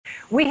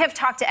We have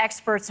talked to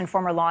experts and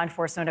former law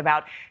enforcement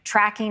about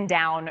tracking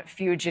down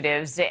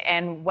fugitives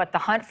and what the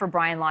hunt for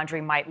Brian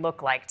Laundrie might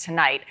look like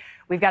tonight.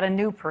 We've got a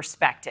new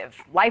perspective.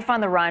 Life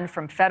on the run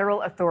from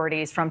federal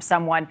authorities from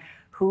someone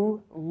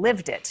who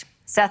lived it.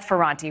 Seth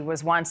Ferranti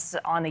was once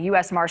on the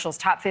U.S. Marshals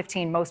top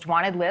 15 most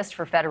wanted list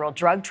for federal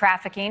drug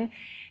trafficking.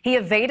 He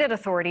evaded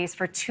authorities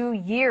for 2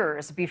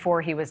 years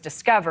before he was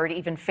discovered,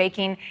 even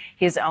faking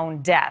his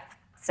own death.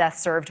 Seth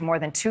served more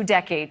than 2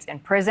 decades in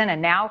prison,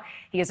 and now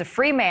he is a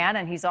free man,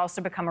 and he's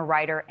also become a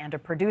writer and a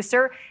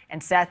producer.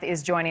 And Seth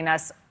is joining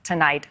us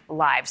tonight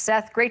live.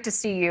 Seth, great to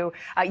see you.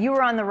 You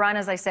were on the run,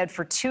 as I said,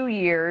 for 2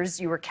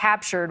 years. You were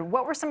captured.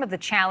 What were some of the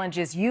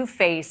challenges you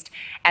faced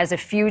as a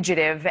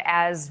fugitive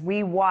as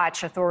we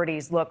watch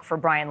authorities look for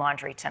Brian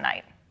Laundrie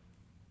tonight?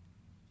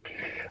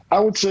 I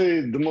would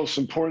say the most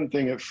important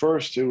thing at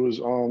first, it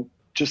was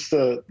just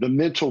the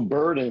mental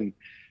burden.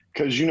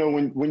 Because, you know,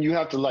 when you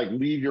have to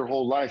leave your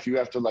whole life, you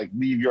have to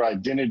leave your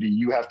identity,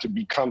 you have to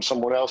become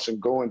someone else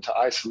and go into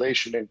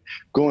isolation and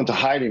go into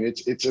hiding.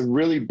 It's a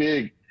really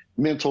big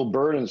mental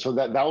burden. So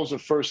that was the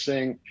first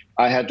thing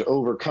I had to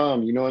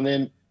overcome, you know, and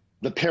then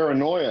the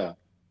paranoia,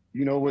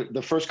 you know,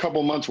 the first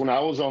couple of months when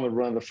I was on the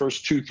run, the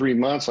first 2-3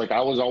 months,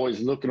 I was always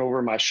looking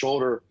over my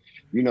shoulder,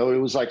 you know, it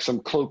was like some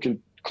cloak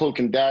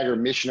and dagger,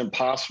 Mission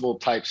Impossible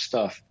type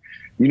stuff,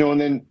 you know, and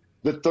then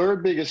the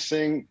third biggest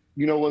thing,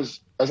 you know,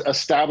 was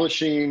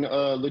establishing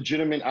a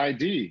legitimate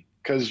ID.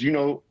 Because, you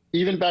know,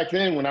 even back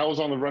then when I was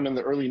on the run in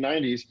the early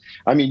 90s,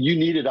 I mean, you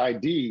needed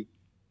ID.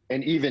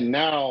 And even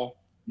now,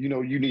 you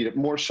know, you need it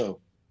more so.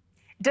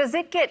 Does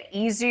it get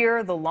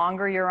easier the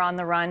longer you're on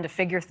the run to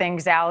figure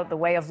things out, the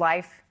way of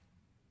life?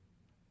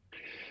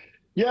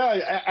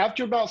 Yeah,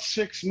 after about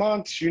 6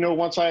 months, you know,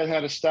 once I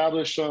had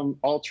established some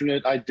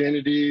alternate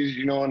identities,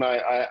 you know, and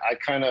I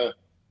kind of,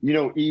 you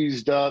know,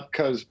 eased up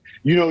because,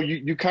 you know,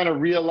 you kind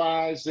of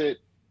realize that,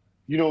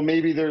 you know,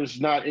 maybe there's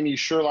not any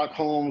Sherlock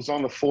Holmes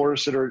on the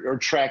force that are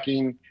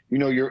tracking, you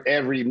know, your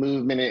every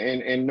movement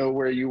and know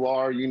where you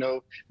are. You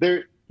know,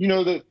 they're, you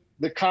know,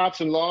 the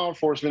cops and law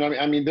enforcement,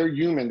 I mean, they're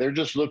human. They're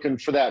just looking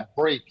for that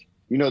break.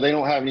 You know, they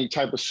don't have any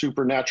type of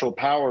supernatural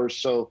powers.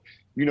 So,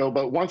 you know,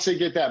 but once they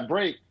get that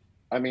break,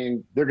 I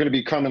mean, they're going to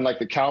be coming like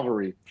the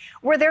cavalry.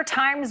 Were there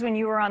times when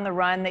you were on the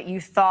run that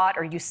you thought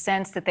or you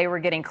sensed that they were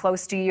getting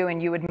close to you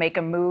and you would make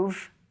a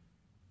move?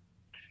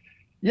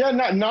 Yeah,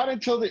 not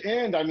until the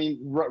end. I mean,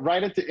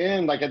 right at the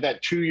end, like at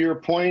that 2-year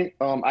point,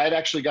 I had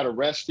actually got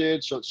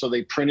arrested. So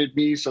they printed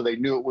me, so they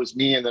knew it was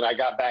me. And then I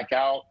got back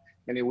out,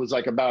 and it was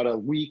like about a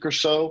week or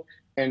so.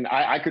 And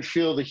I could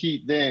feel the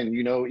heat then,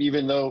 you know,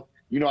 even though,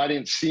 you know, I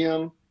didn't see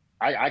them,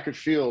 I could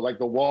feel like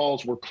the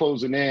walls were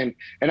closing in.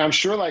 And I'm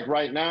sure like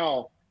right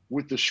now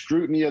with the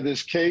scrutiny of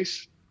this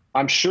case,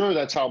 I'm sure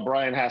that's how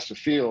Brian has to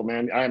feel,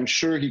 man. I'm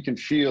sure he can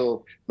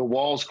feel the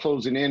walls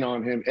closing in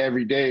on him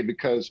every day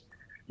because,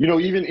 you know,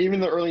 even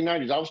the early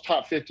 90s, I was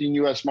top 15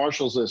 U.S.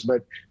 Marshals list,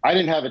 but I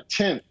didn't have a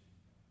tenth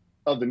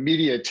of the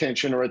media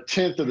attention or a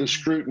tenth of the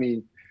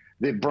scrutiny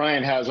that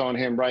Brian has on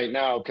him right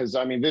now. Because,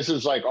 I mean, this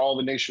is like all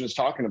the nation is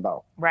talking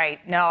about.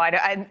 Right. No,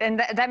 and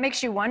that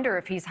makes you wonder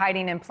if he's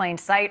hiding in plain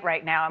sight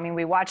right now. I mean,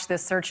 we watched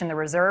this search in the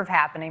reserve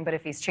happening, but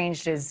if he's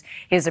changed his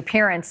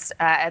appearance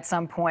at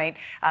some point,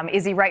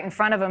 is he right in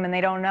front of him and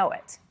they don't know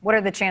it? What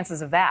are the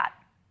chances of that?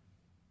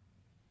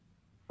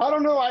 I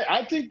don't know.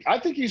 I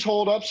think he's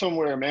holed up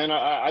somewhere, man.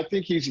 I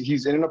think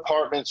he's in an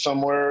apartment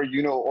somewhere,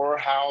 you know, or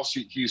a house.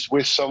 He's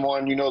with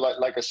someone, you know,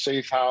 like a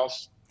safe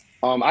house.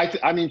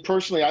 I mean,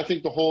 personally, I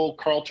think the whole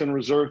Carlton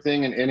Reserve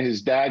thing and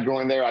his dad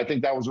going there, I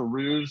think that was a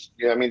ruse.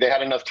 Yeah, I mean, they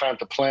had enough time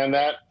to plan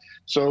that.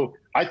 So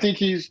I think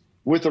he's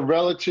with a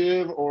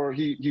relative or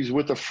he's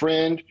with a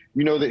friend,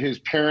 you know, that his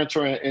parents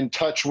are in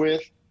touch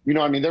with. You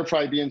know, I mean, they're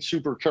probably being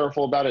super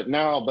careful about it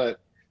now, but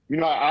you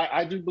know,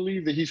 I do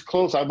believe that he's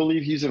close. I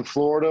believe he's in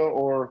Florida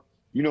or,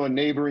 you know, a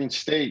neighboring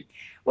state.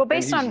 Well,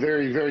 based on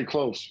very, very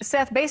close.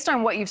 Seth, based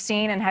on what you've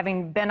seen and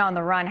having been on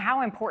the run,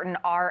 how important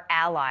are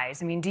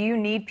allies? I mean, do you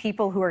need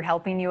people who are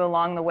helping you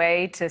along the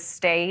way to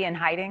stay in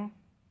hiding?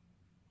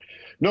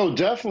 No,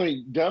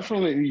 definitely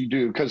you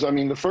do. Because, I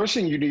mean, the first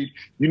thing you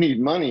need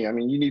money. I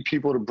mean, you need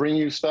people to bring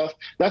you stuff.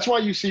 That's why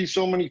you see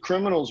so many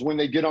criminals when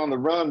they get on the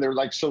run, they're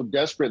like so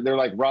desperate. They're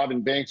like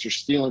robbing banks or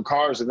stealing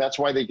cars, and that's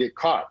why they get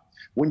caught.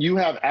 When you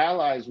have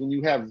allies, when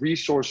you have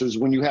resources,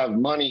 when you have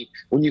money,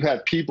 when you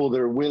have people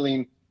that are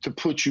willing to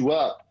put you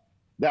up,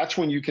 that's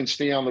when you can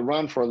stay on the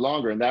run for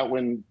longer.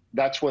 And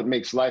that's what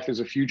makes life as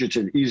a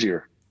fugitive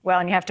easier.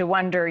 Well, and you have to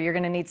wonder, you're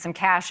going to need some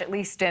cash, at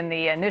least in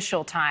the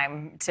initial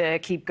time, to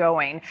keep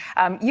going.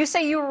 You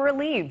say you were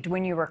relieved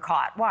when you were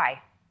caught. Why?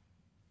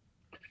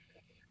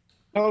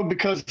 Oh,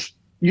 because,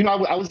 you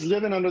know, I was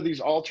living under these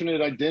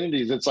alternate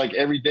identities. It's like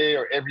every day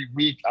or every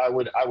week I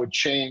would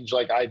change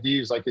like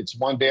IDs. Like it's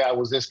one day I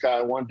was this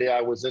guy, one day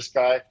I was this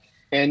guy.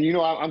 And, you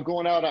know, I'm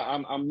going out,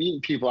 I'm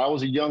meeting people. I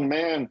was a young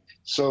man.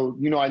 So,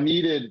 you know, I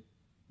needed,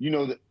 you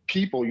know, the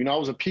people, you know, I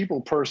was a people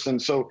person.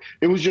 So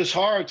it was just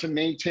hard to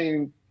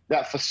maintain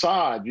that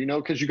facade, you know,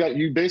 because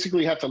you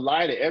basically have to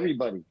lie to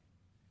everybody.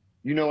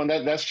 And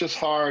that's just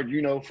hard,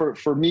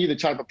 for me, the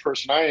type of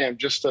person I am,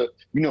 just to,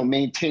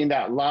 maintain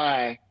that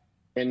lie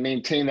and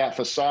maintain that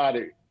facade.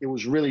 It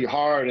was really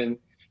hard. And,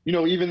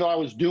 even though I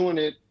was doing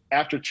it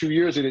after 2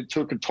 years, it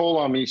took a toll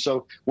on me.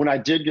 So when I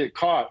did get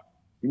caught,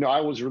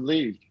 I was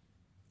relieved.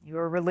 You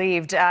were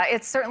relieved.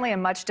 It's certainly a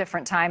much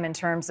different time in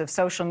terms of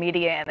social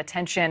media and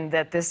attention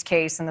that this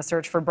case and the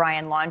search for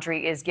Brian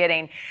Laundrie is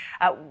getting.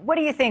 What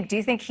do you think? Do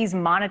you think he's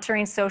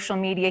monitoring social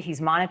media?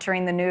 He's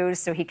monitoring the news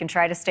so he can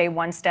try to stay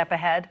one step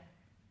ahead?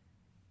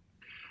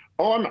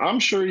 Oh, I'm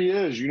sure he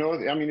is.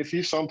 I mean, if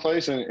he's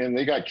someplace and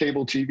they got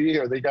cable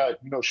TV or they got,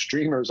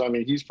 streamers, I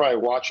mean, he's probably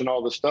watching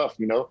all the stuff,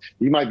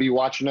 He might be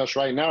watching us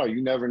right now.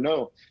 You never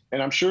know.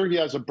 And I'm sure he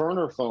has a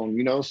burner phone,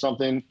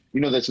 something,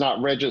 that's not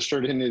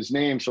registered in his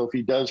name. So if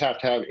he does have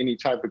to have any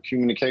type of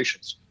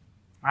communications.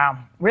 Wow.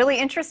 Really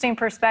interesting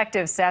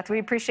perspective, Seth. We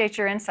appreciate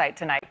your insight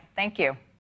tonight. Thank you.